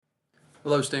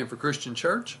Hello, Stanford Christian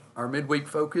Church. Our midweek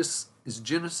focus is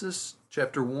Genesis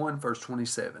chapter 1, verse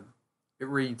 27. It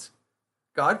reads,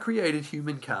 God created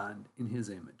humankind in his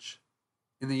image.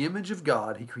 In the image of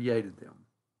God, he created them.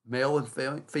 Male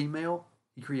and female,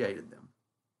 he created them.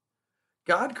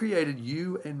 God created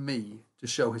you and me to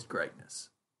show his greatness.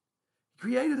 He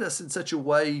created us in such a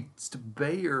way as to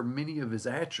bear many of his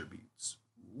attributes.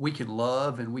 We can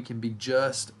love and we can be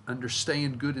just,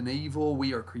 understand good and evil.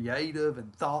 We are creative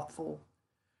and thoughtful.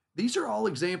 These are all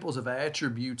examples of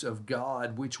attributes of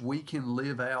God which we can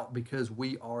live out because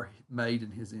we are made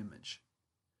in his image.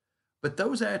 But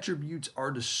those attributes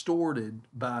are distorted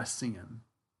by sin.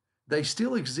 They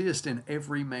still exist in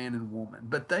every man and woman,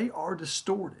 but they are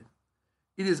distorted.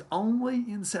 It is only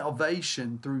in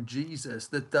salvation through Jesus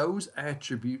that those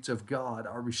attributes of God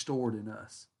are restored in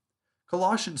us.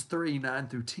 Colossians 3, 9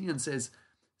 through 10 says,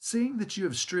 seeing that you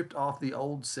have stripped off the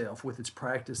old self with its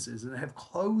practices and have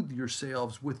clothed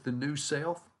yourselves with the new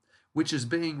self, which is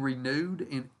being renewed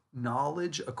in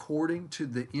knowledge according to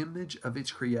the image of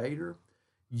its creator,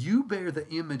 you bear the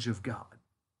image of God.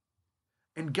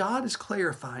 And God is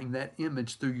clarifying that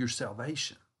image through your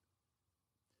salvation.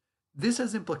 This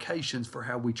has implications for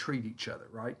how we treat each other,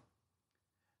 right?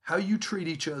 How you treat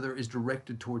each other is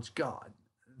directed towards God.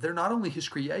 They're not only his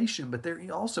creation, but they're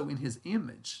also in his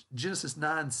image. Genesis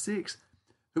 9:6,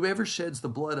 whoever sheds the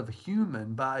blood of a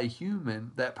human, by a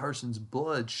human, that person's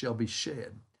blood shall be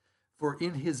shed. For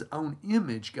in his own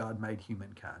image God made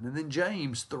humankind. And then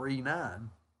James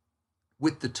 3:9,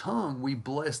 with the tongue we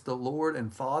bless the Lord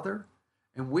and Father,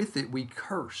 and with it we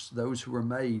curse those who are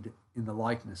made in the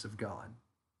likeness of God.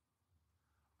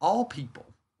 All people,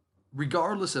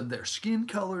 regardless of their skin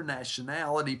color,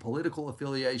 nationality, political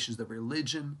affiliations, their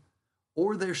religion,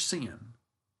 or their sin,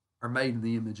 are made in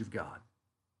the image of God.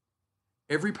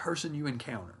 Every person you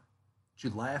encounter, that you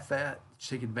laugh at,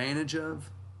 that you take advantage of,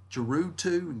 that you're rude to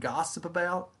and gossip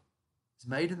about, is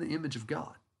made in the image of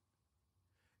God.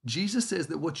 Jesus says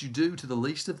that what you do to the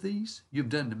least of these, you've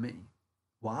done to me.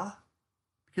 Why?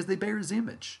 Because they bear his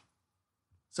image.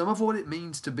 Some of what it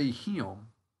means to be him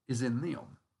is in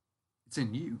them. It's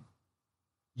in you.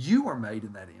 You are made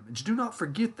in that image. Do not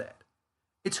forget that.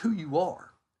 It's who you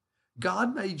are.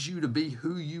 God made you to be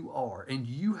who you are, and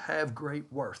you have great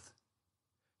worth.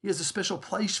 He has a special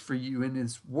place for you in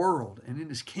his world and in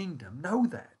his kingdom. Know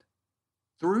that.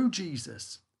 Through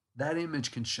Jesus, that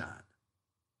image can shine.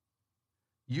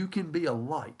 You can be a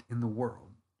light in the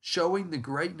world, showing the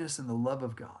greatness and the love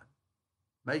of God,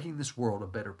 making this world a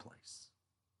better place.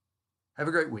 Have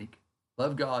a great week.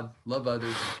 Love God, love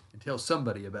others, and tell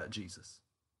somebody about Jesus.